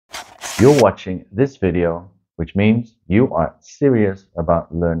You're watching this video, which means you are serious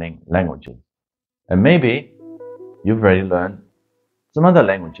about learning languages. And maybe you've already learned some other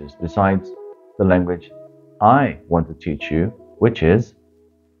languages besides the language I want to teach you, which is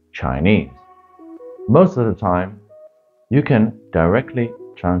Chinese. Most of the time, you can directly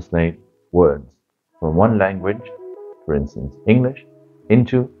translate words from one language, for instance English,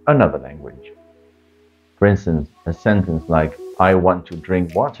 into another language. For instance, a sentence like I want to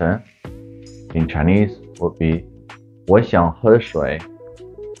drink water in Chinese would be 我想喝水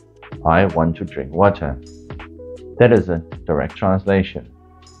I want to drink water. That is a direct translation.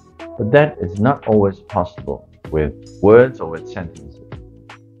 But that is not always possible with words or with sentences.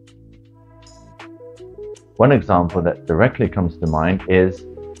 One example that directly comes to mind is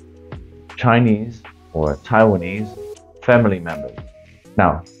Chinese or Taiwanese family members.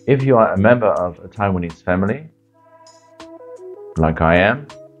 Now, if you are a member of a Taiwanese family, like I am,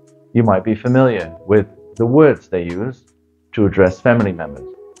 you might be familiar with the words they use to address family members.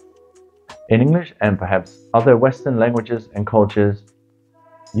 In English and perhaps other Western languages and cultures,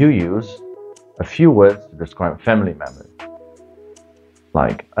 you use a few words to describe family members,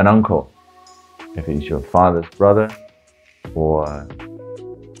 like an uncle, if he's your father's brother, or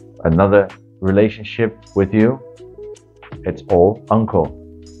another relationship with you, it's all uncle.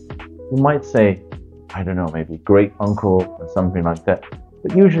 You might say, I don't know, maybe great uncle or something like that,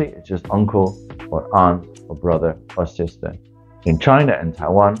 but usually it's just uncle or aunt or brother or sister. In China and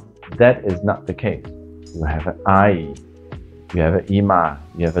Taiwan, that is not the case. You have an 阿姨, you have an 姨妈,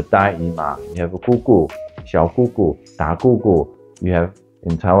 you have a 大姨妈, you have a 姑姑, 小姑姑, 大姑姑, you have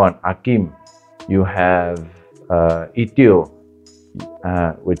in Taiwan 阿金, you have 姨舅,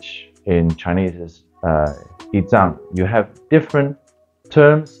 which in Chinese is 姨丈. You have different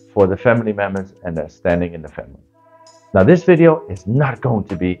terms for the family members and their standing in the family. Now, this video is not going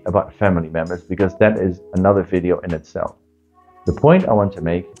to be about family members because that is another video in itself. The point I want to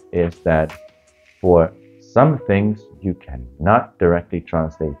make is that for some things, you cannot directly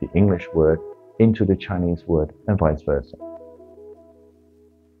translate the English word into the Chinese word and vice versa.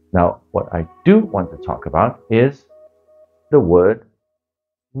 Now, what I do want to talk about is the word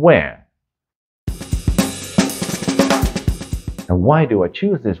where. And why do I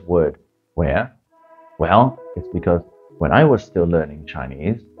choose this word where? Well, it's because when I was still learning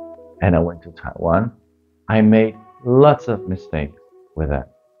Chinese and I went to Taiwan, I made lots of mistakes with that.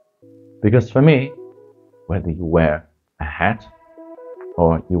 Because for me, whether you wear a hat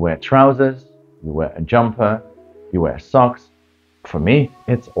or you wear trousers, you wear a jumper, you wear socks, for me,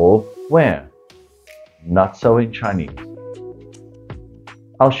 it's all wear. Not so in Chinese.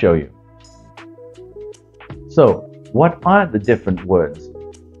 I'll show you. So, what are the different words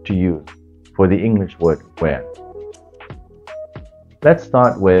to use for the English word wear? Let's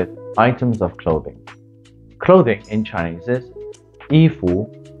start with items of clothing. Clothing in Chinese is 衣服,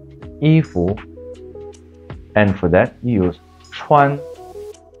 衣服, and for that you use 穿,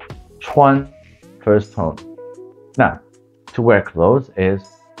 穿, first tone. Now, to wear clothes is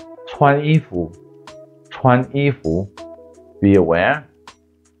穿衣服, 穿衣服. Be aware,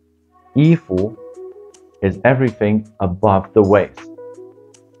 衣服 is everything above the waist.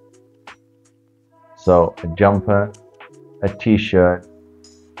 So a jumper, a t-shirt,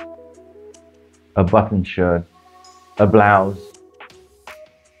 a button shirt, a blouse,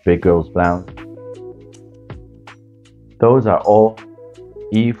 big girl's blouse. Those are all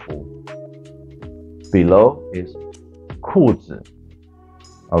衣服. Below is 裤子.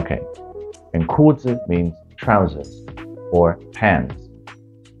 Okay, and 裤子 means trousers or pants.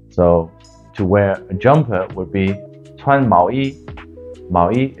 So to wear a jumper would be 穿毛衣.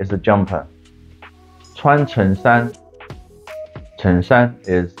 毛衣 is a jumper. 穿衬衫. 衬衫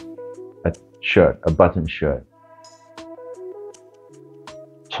is a shirt, a button shirt.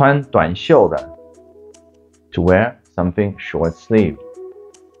 穿短袖的 to wear something short sleeved.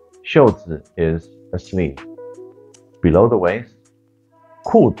 袖子 is a sleeve. Below the waist,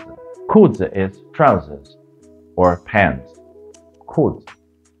 裤子. 裤子 is trousers or pants. 裤子.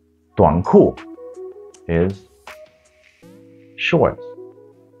 短裤 is shorts,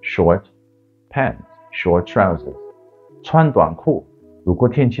 short pants, short trousers. 穿短裤, 如果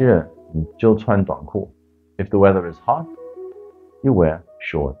天气热，你就穿短裤. If the weather is hot, you wear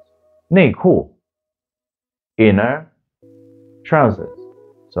shorts. 内裤, inner trousers,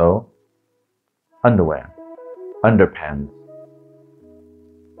 so underwear, underpants.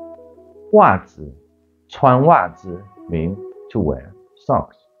 袜子, 穿袜子 means to wear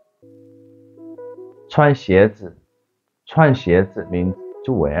socks. 穿鞋子, 穿鞋子 means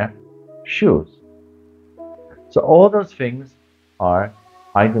to wear shoes. So all those things are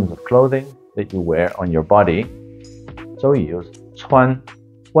items of clothing that you wear on your body. So we use 穿.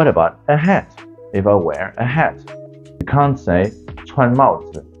 What about a hat? If I wear a hat, you can't say 穿帽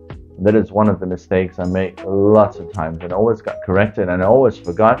子. That is one of the mistakes I made lots of times and always got corrected, and I always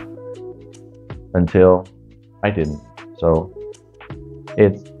forgot until I didn't. So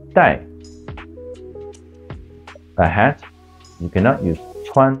it's 戴. A hat, you cannot use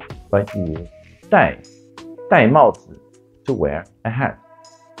穿, but you use 戴. 戴帽子 to wear a hat.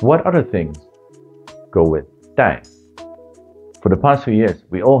 What other things go with 戴? For the past few years,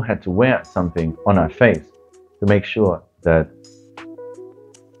 we all had to wear something on our face to make sure that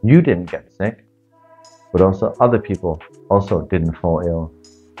you didn't get sick, but also other people also didn't fall ill.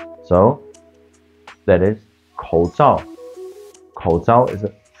 So that is 口罩. 口罩 is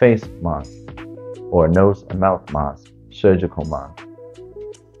a face mask or nose and mouth mask, surgical mask.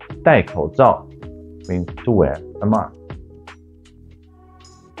 戴口罩 means to wear a mask.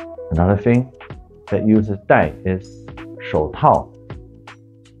 Another thing that uses 戴 is 手套.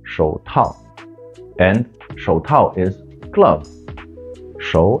 手套. And 手套 is glove.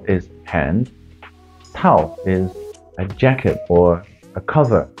 手 is hand. 套 is a jacket or a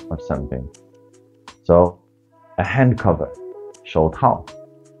cover of something. So a hand cover. 手套.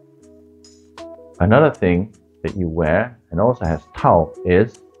 Another thing that you wear and also has 套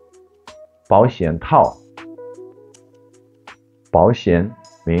is 保险套. 保险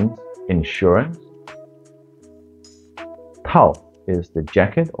means insurance. 套 is the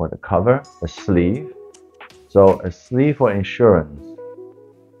jacket or the cover, a sleeve. So a sleeve for insurance.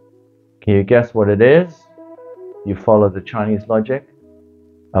 Can you guess what it is? You follow the Chinese logic.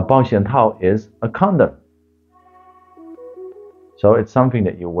 A 保险套 is a condom. So it's something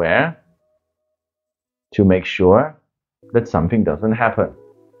that you wear to make sure that something doesn't happen.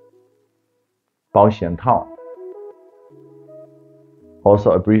 保险套.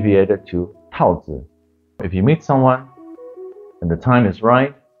 Also abbreviated to 套子. If you meet someone and the time is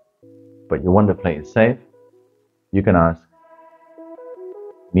right, but you want to play it safe, you can ask,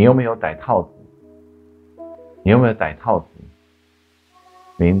 你有没有带套子? 你有没有带套子?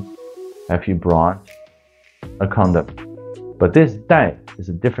 Means, have you brought a condom? But this 带 is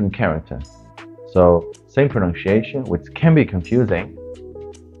a different character. So, same pronunciation, which can be confusing.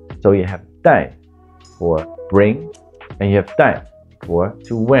 So you have 带 for bring, and you have 戴 for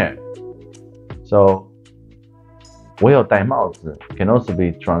to wear. So, 我有戴帽子 can also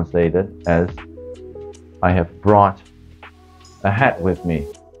be translated as I have brought a hat with me.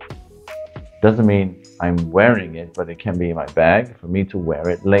 Doesn't mean I'm wearing it, but it can be in my bag for me to wear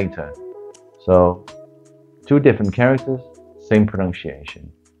it later. So, two different characters, same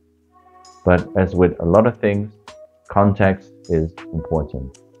pronunciation. But as with a lot of things, context is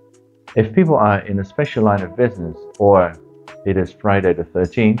important. If people are in a special line of business or it is Friday the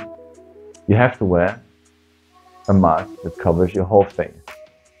 13th, you have to wear a mask that covers your whole face,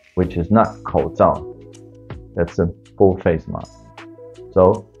 which is not 口罩. That's a full face mask.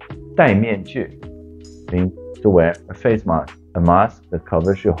 So, 戴面具 means to wear a face mask, a mask that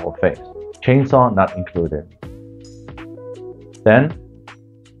covers your whole face. Chainsaw not included. Then,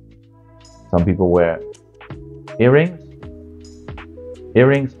 some people wear earrings.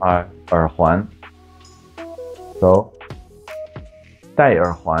 Earrings are 耳环. So, 戴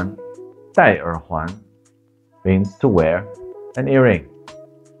耳环, 戴耳环 means to wear an earring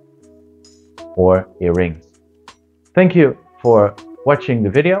or earrings. Thank you for watching the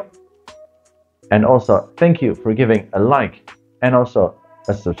video, and also thank you for giving a like and also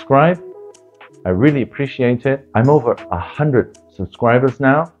a subscribe. I really appreciate it. I'm over 100 subscribers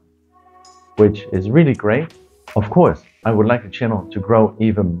now, which is really great. Of course, I would like the channel to grow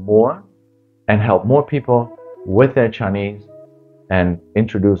even more and help more people with their Chinese and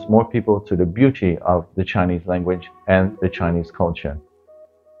introduce more people to the beauty of the Chinese language and the Chinese culture.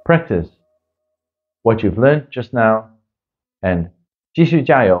 Practice what you've learned just now and 继续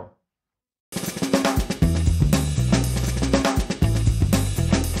加油